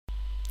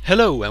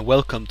Hello and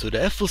welcome to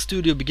the FL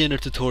Studio Beginner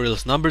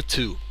Tutorials number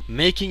 2,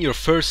 Making Your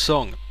First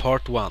Song,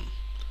 Part 1.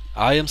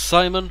 I am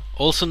Simon,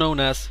 also known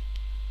as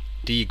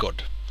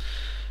DigohD.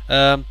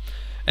 And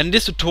in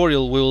this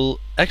tutorial we'll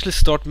actually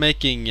start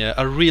making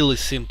a really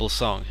simple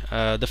song.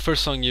 The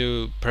first song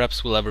you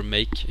perhaps will ever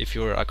make if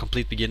you're a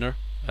complete beginner,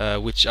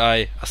 which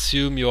I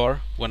assume you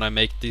are when I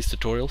make these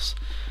tutorials.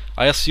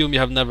 I assume you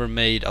have never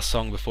made a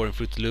song before in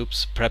Fruity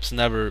Loops, perhaps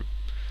never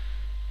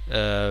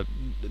been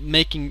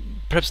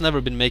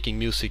making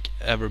music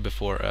ever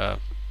before.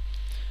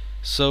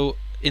 So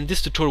in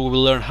this tutorial we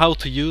will learn how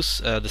to use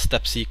the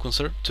step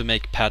sequencer to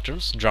make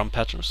patterns, drum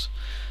patterns.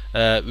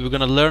 We're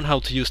gonna learn how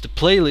to use the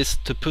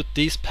playlist to put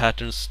these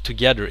patterns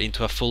together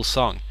into a full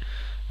song,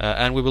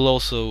 and we will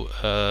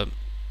also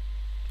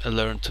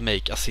learn to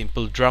make a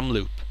simple drum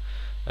loop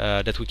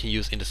that we can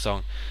use in the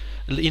song.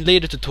 In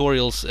later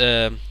tutorials,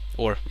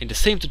 or in the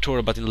same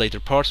tutorial but in later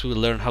parts, we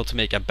will learn how to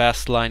make a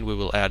bass line. We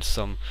will add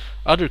some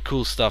other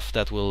cool stuff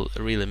that will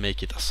really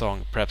make it a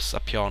song, perhaps a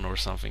piano or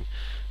something.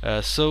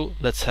 So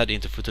let's head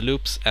into Fruity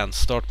Loops and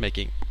start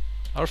making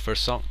our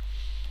first song.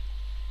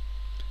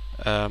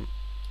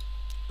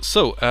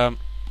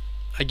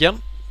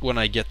 Again, when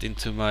I get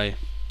into my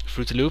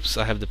Fruity Loops,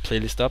 I have the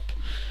playlist up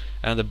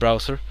and the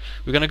browser.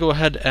 We're gonna go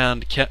ahead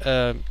and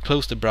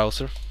close the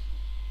browser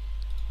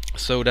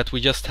so that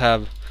we just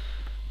have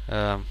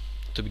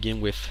to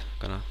begin with. I'm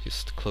gonna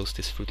just close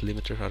this fruit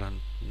limiter.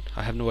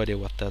 I have no idea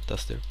what that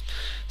does there.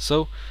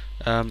 So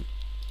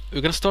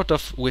we're gonna start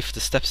off with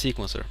the step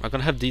sequencer. I'm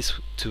gonna have these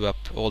two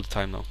up all the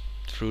time now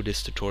through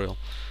this tutorial,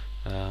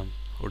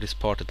 or this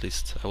part at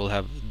least. I will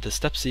have the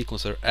step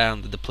sequencer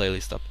and the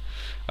playlist up.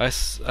 I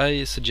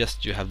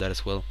suggest you have that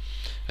as well,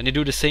 and you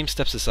do the same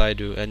steps as I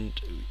do. And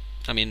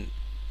I mean,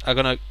 I'm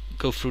gonna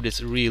go through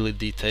this really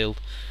detailed.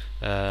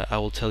 I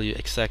will tell you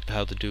exactly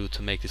how to do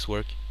to make this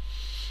work.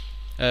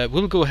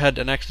 We'll go ahead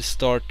and actually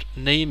start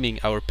naming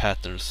our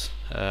patterns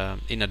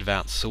in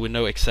advance, so we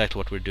know exactly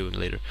what we're doing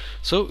later.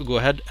 So go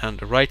ahead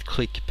and right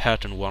click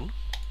pattern 1.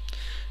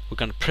 We're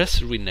going to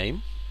press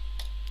rename,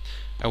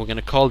 and we're going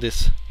to call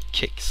this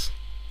kicks.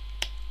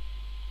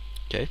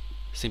 Okay,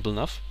 simple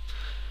enough.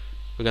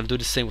 We're going to do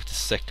the same with the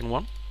second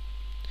one.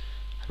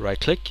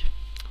 Right click,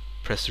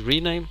 press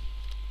rename,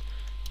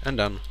 and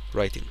then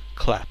write in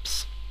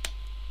claps.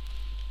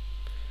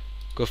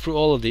 Go through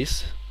all of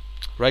these.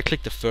 Right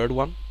click the third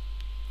one,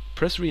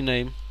 press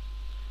rename,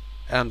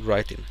 and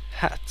write in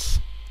hats.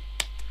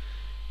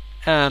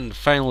 And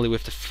finally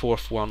with the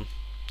fourth one,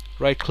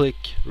 right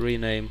click,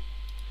 rename,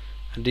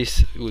 and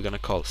this we're gonna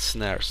call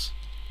snares.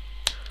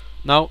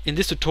 Now in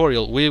this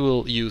tutorial we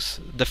will use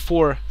the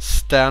 4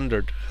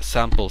 standard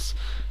samples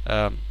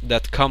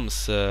that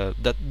comes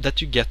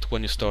that you get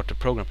when you start the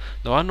program.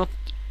 Now I'm not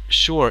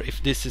sure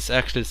if this is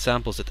actually the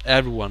samples that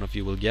every one of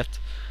you will get,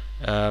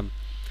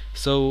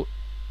 so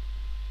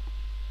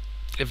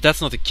if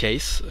that's not the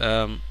case,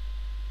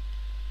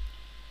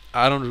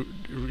 I don't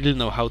really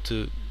know how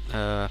to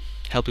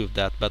help you with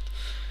that, but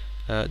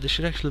there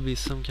should actually be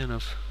some kind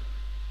of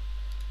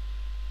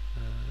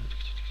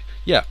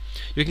yeah,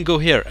 you can go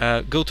here,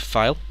 go to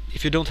file.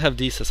 If you don't have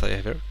these as I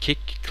have here,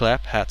 kick,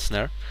 clap, hat,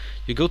 snare,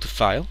 you go to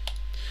file,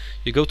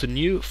 you go to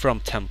new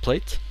from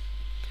template,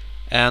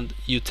 and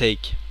you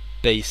take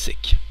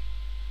basic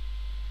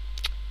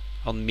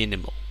on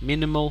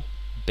minimal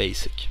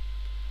basic,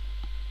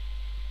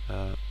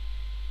 and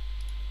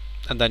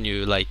then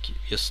you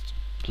just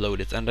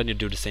load it, and then you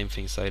do the same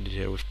things I did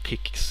here with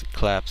kicks,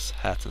 claps,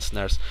 hats, and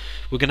snares.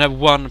 We're gonna have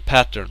one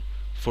pattern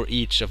for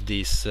each of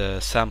these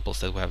samples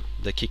that we have: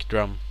 the kick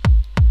drum,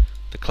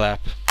 the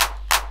clap,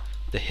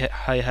 the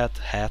hi-hat,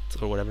 hat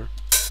or whatever,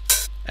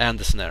 and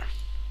the snare.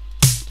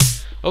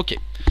 Okay,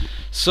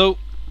 so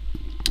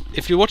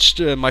if you watched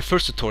my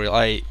first tutorial,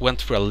 I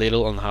went through a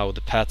little on how the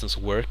patterns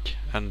work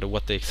and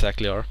what they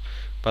exactly are,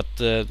 but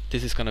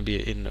this is gonna be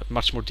in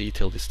much more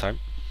detail this time.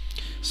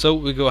 So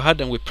we go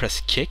ahead and we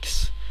press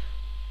kicks.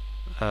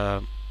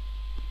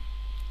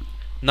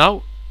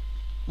 Now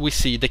we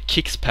see the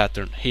kicks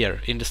pattern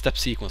here in the step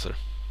sequencer.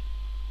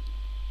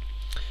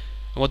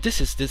 And what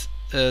this is,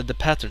 the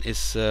pattern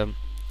is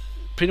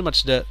pretty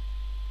much the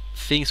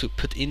things we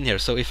put in here.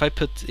 So if I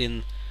put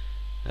in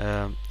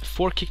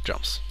 4 kick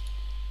drums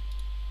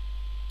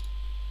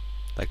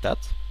like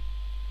that,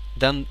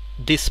 then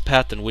this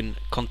pattern will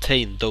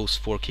contain those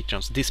 4 kick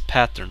drums. This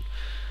pattern,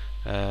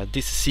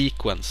 this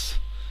sequence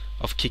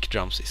of kick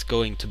drums is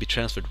going to be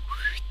transferred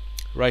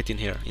right in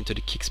here into the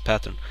kicks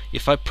pattern.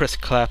 If I press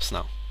claps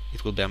now,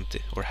 it will be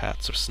empty, or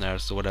hats or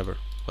snares or whatever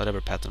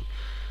pattern.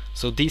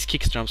 So these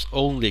kick drums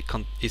only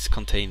is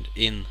contained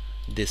in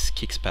this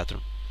kicks pattern.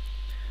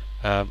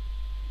 Fair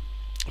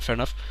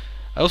enough.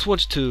 I also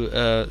want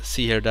to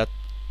see here that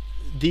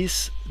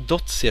these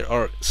dots here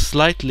are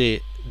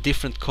slightly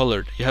different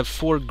colored. You have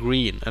 4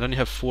 green, and then you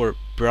have 4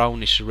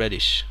 brownish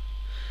reddish,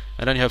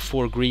 and then you have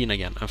 4 green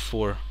again and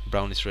 4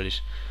 brownish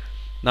reddish.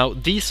 Now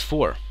these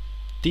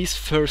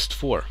first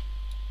 4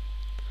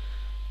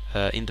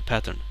 in the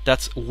pattern,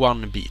 that's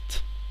 1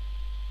 beat.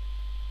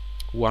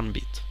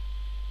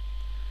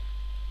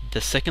 The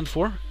second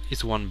 4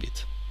 is 1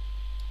 beat.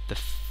 The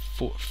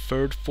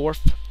third,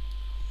 fourth,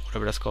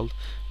 whatever that's called,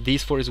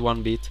 these 4 is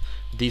 1 beat,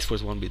 these 4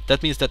 is 1 beat.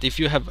 That means that if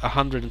you have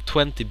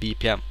 120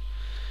 BPM,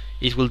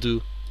 it will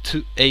do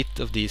 8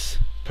 of these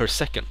per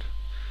second.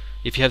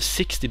 If you have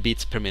 60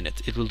 beats per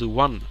minute, it will do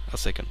 1 a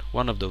second,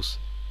 1 of those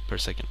per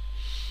second.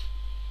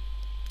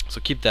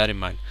 So keep that in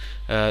mind.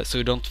 So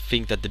you don't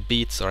think that the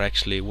beats are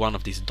actually one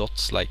of these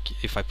dots. Like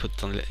if I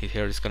put on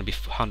here, it's going to be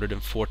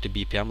 140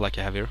 BPM, like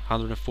I have here,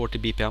 140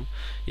 BPM.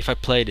 If I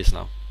play this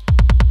now,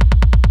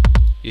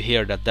 you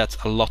hear that that's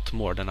a lot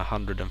more than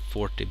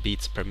 140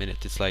 beats per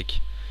minute. It's like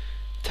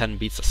 10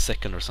 beats a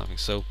second or something.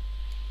 So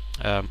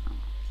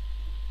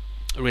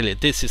really,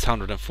 this is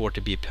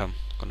 140 BPM. I'm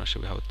gonna show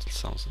you how it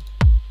sounds.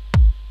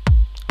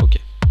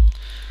 Okay,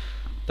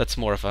 that's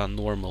more of a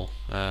normal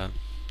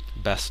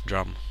bass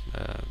drum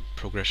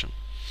progression.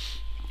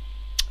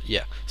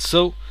 Yeah,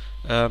 so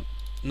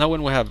now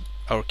when we have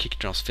our kick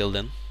drums filled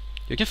in,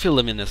 you can fill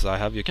them in as I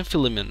have. You can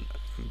fill them in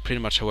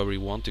pretty much however you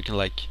want. You can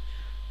like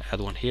add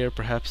one here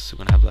perhaps. You're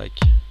gonna have like,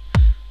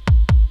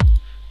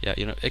 yeah,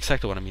 you know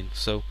exactly what I mean.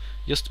 So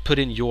just put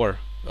in your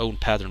own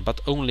pattern,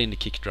 but only in the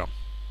kick drum.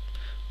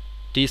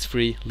 These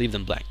 3, leave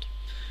them blank.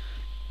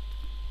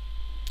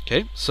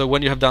 Okay, so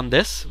when you have done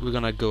this, we're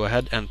gonna go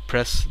ahead and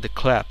press the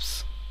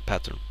claps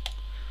pattern.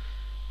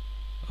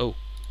 Oh,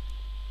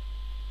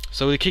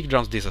 so the kick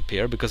drums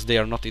disappear because they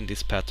are not in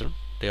this pattern.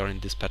 They are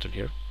in this pattern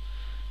here.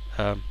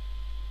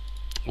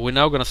 We're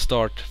now gonna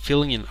start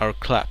filling in our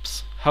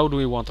claps. How do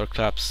we want our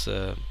claps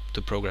to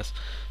progress?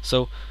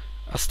 So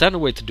a standard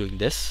way to doing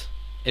this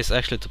is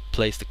actually to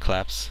place the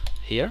claps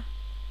here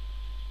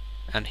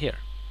and here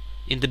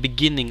in the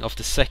beginning of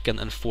the 2nd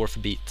and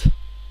 4th beat.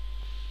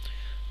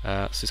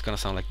 So it's gonna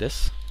sound like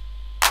this.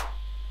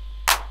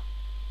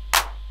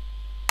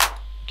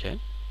 Okay.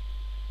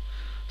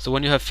 So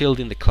when you have filled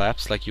in the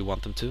claps like you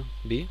want them to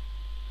be,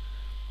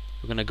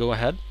 we're gonna go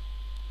ahead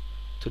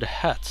to the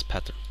hats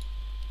pattern.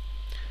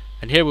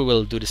 And here we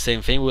will do the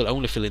same thing. We'll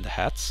only fill in the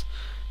hats.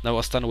 Now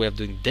a standard way of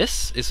doing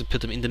this is to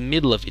put them in the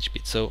middle of each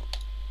beat. So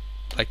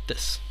like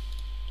this.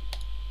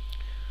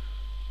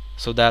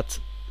 So that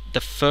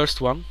the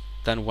first one,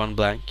 then 1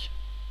 blank,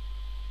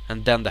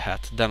 and then the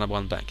hat, then a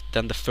 1 blank.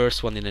 Then the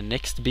first one in the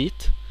next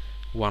beat,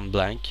 1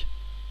 blank,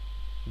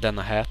 then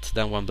a hat,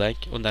 then 1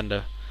 blank, and then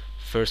the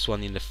first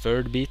one in the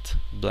 3rd beat,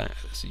 blank.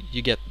 So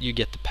you get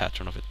the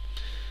pattern of it,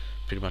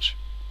 pretty much.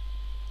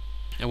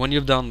 And when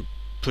you've done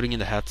putting in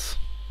the hats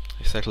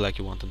exactly like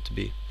you want them to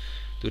be,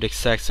 do the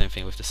exact same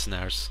thing with the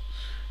snares.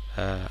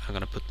 I'm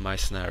gonna put my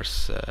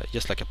snares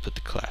just like I put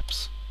the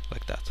claps,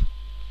 like that.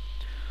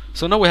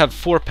 So now we have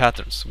 4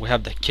 patterns. We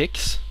have the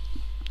kicks.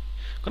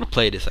 I'm gonna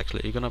play this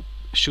actually. You're gonna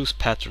choose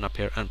pattern up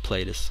here and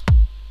play this.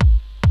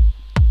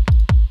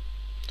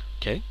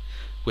 Okay,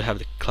 we have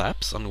the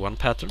claps on 1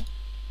 pattern.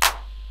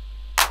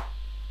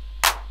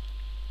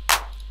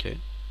 Okay,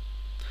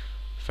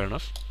 fair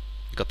enough.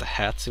 We got the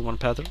hats in 1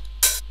 pattern.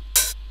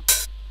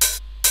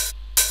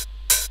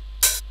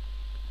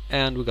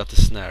 And we got the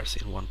snares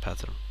in 1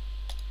 pattern.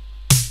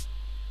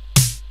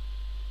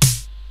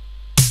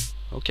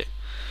 Okay,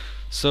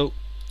 so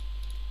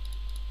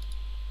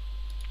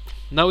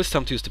now it's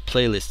time to use the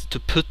playlist to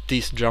put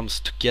these drums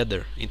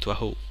together into a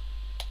whole.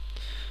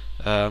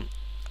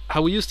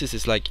 How we use this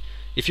is like,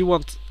 if you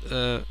want,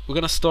 we're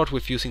gonna start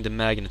with using the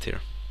magnet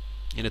here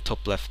in the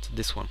top left,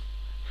 this one,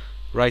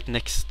 right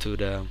next to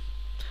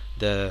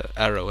the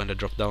arrow and the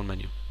drop down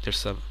menu.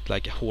 There's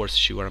like a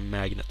horseshoe or a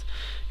magnet.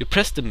 You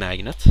press the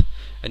magnet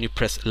and you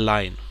press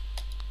line.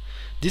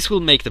 This will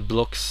make the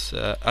blocks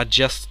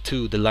adjust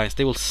to the lines.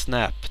 They will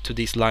snap to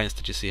these lines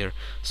that you see here,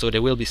 so they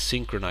will be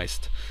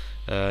synchronized.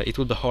 It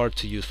will be hard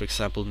to use, for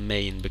example,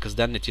 main, because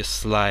then it just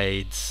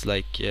slides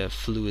like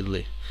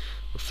fluently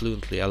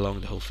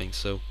along the whole thing,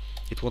 so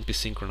it won't be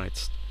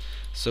synchronized.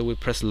 So we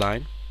press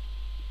line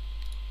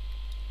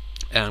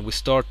and we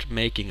start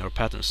making our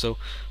patterns. So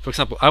for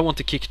example, I want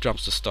the kick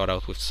drums to start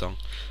out with song,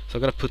 so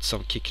I'm gonna put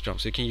some kick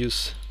drums. You can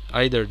use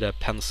either the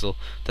pencil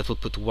that will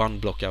put 1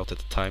 block out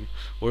at a time,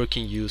 or you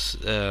can use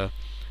the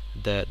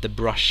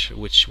brush,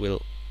 which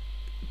will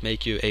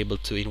make you able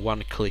to in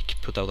 1 click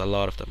put out a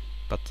lot of them.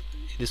 But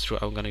it is true,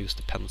 I'm gonna use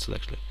the pencil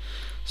actually.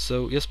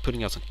 So just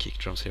putting out some kick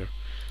drums here.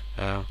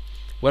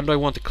 When do I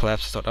want the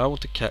claps to start? I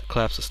want the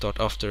claps to start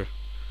after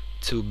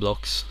 2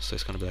 blocks, so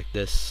it's gonna be like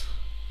this.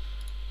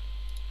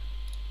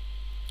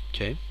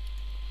 Okay,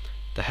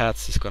 the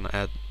hats is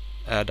gonna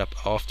add up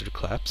after the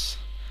claps,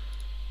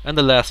 and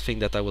the last thing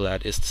that I will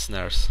add is the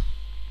snares.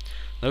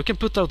 Now you can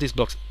put out these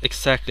blocks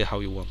exactly how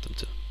you want them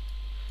to,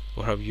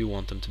 or how you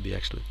want them to be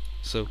actually.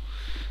 So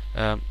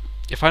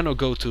if I now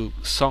go to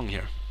song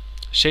here,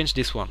 change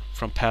this one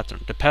from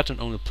pattern. The pattern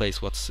only plays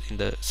what's in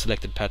the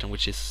selected pattern,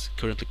 which is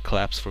currently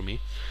claps for me.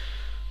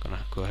 I'm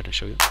gonna go ahead and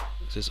show you.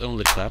 So it's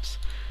only claps.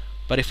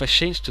 But if I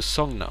change to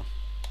song now,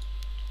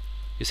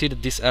 you see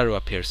that this arrow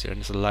appears here and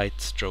there's a light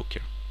stroke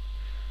here.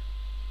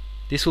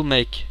 This will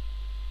make,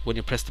 when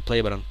you press the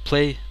play button,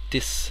 play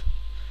this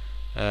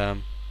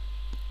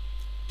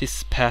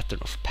this pattern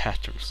of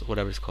patterns,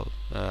 whatever it's called,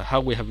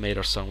 how we have made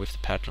our song with the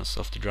patterns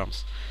of the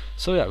drums.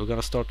 So yeah, we're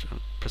gonna start and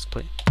press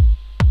play.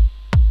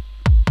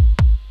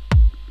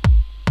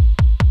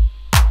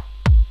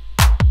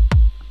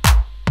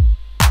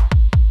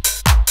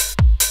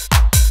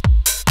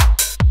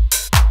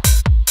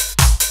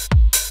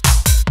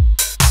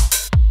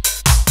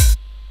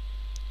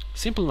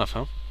 Simple enough,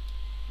 huh?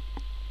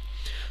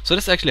 So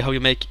that's actually how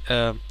you make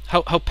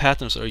how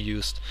patterns are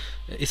used.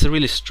 It's a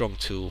really strong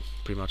tool,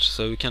 pretty much.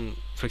 So you can,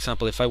 for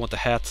example, if I want the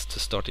hats to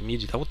start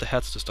immediately, I want the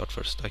hats to start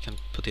first. I can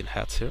put in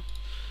hats here.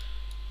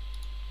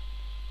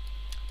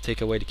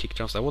 Take away the kick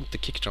drums. I want the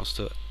kick drums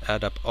to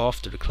add up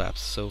after the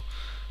claps, so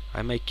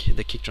I make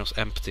the kick drums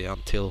empty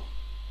until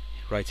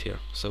right here.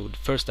 So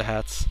first the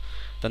hats,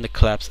 then the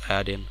claps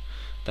add in,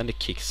 then the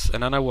kicks,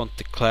 and then I want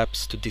the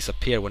claps to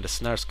disappear when the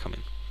snares come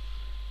in.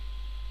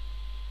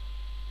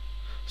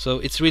 So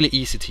it's really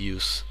easy to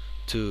use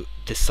to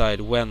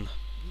decide when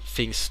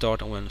things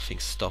start and when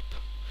things stop.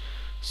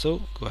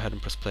 So go ahead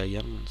and press play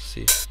again and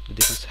see the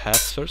difference.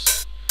 Hats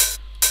first.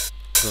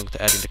 I'm going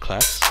to add in the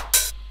claps,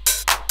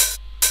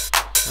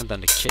 and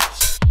then the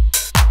kicks,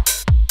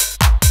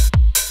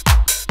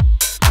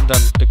 and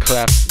then the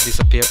claps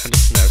disappear and the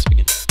snares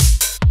begin.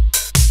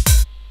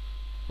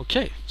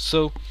 Okay,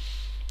 so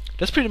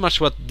that's pretty much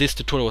what this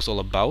tutorial was all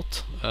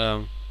about.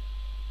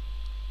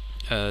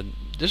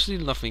 There's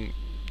really nothing.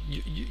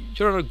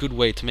 You're on a good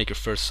way to make your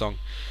first song.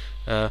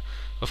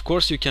 Of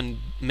course, you can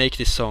make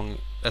this song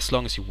as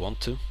long as you want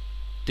to.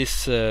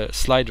 This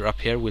slider up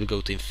here will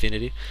go to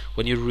infinity.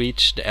 When you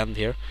reach the end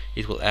here,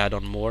 it will add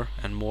on more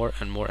and more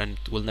and more, and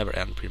it will never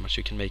end. Pretty much,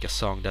 you can make a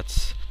song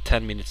that's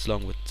 10 minutes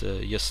long with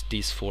just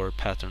these 4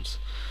 patterns.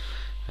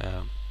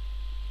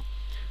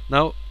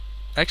 Now,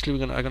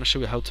 actually, I'm gonna show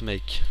you how to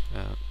make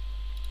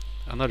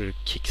another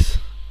kicks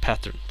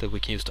pattern that we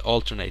can use to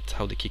alternate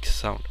how the kicks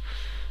sound.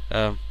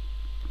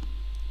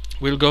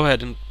 We'll go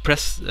ahead and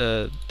press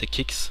the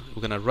kicks.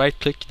 We're gonna right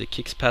click the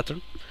kicks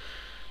pattern,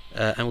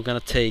 and we're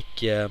gonna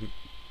take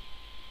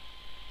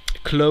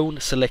clone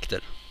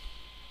selected.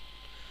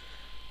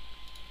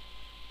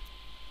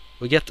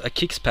 We get a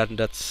kicks pattern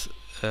that's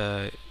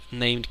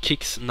named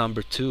kicks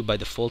number 2 by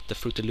default. The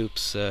Fruity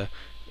Loops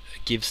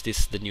gives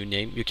this the new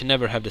name. You can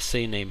never have the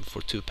same name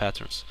for 2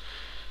 patterns.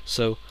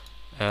 So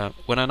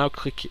when I now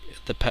click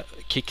the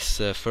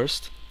kicks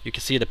first, you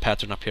can see the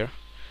pattern up here.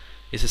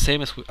 It's the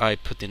same as I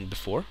put in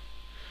before.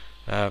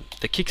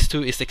 The kicks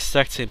 2 is the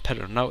exact same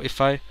pattern. Now if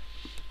I,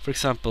 for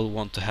example,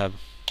 want to have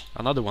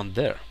another one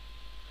there,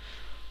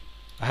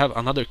 I have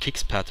another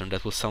kicks pattern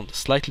that will sound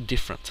slightly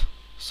different.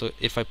 So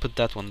if I put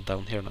that one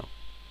down here now,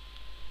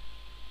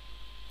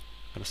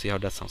 I'm gonna see how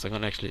that sounds. I'm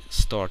gonna actually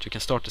start. You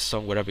can start the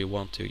song wherever you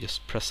want to.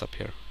 Just press up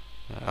here,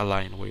 a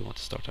line where you want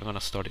to start. I'm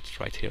gonna start it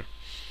right here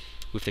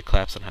with the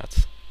claps and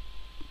hats.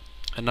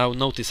 And now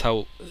notice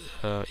how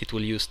it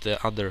will use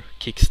the other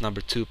kicks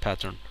number 2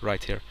 pattern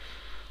right here.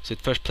 So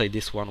it first played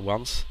this one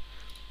once,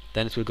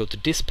 then it will go to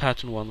this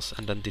pattern once,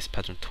 and then this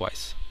pattern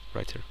twice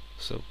right here.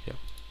 So yeah,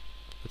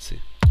 let's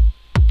see.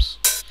 Oops,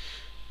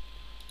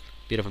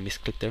 bit of a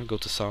misclick there. Go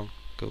to song,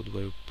 go to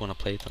where you wanna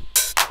play it.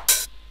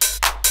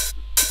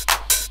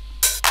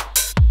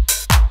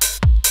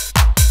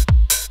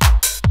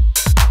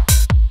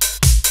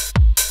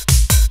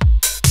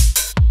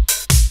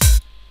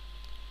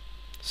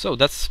 So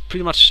that's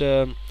pretty much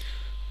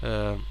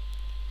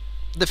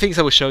the things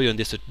I will show you in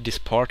this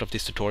part of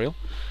this tutorial.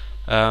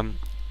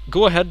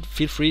 Go ahead,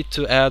 feel free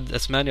to add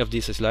as many of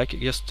these as you like.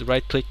 Just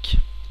right click,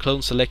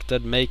 clone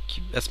selected, make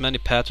as many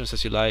patterns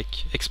as you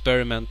like,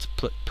 experiment,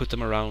 put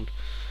them around,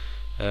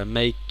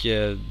 make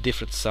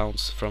different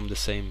sounds from the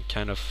same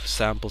kind of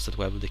samples that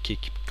we have with the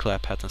kick,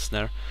 clap, hat and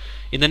snare.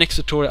 In the next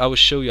tutorial I will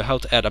show you how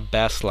to add a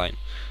bass line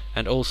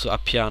and also a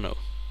piano.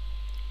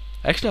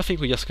 Actually, I think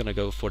we're just gonna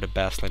go for the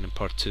bass line in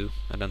part 2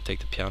 and then take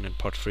the piano in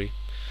part 3.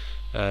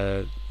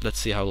 Let's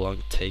see how long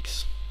it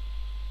takes.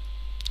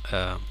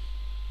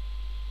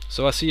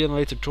 So I'll see you in a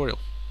later tutorial.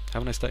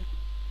 Have a nice day.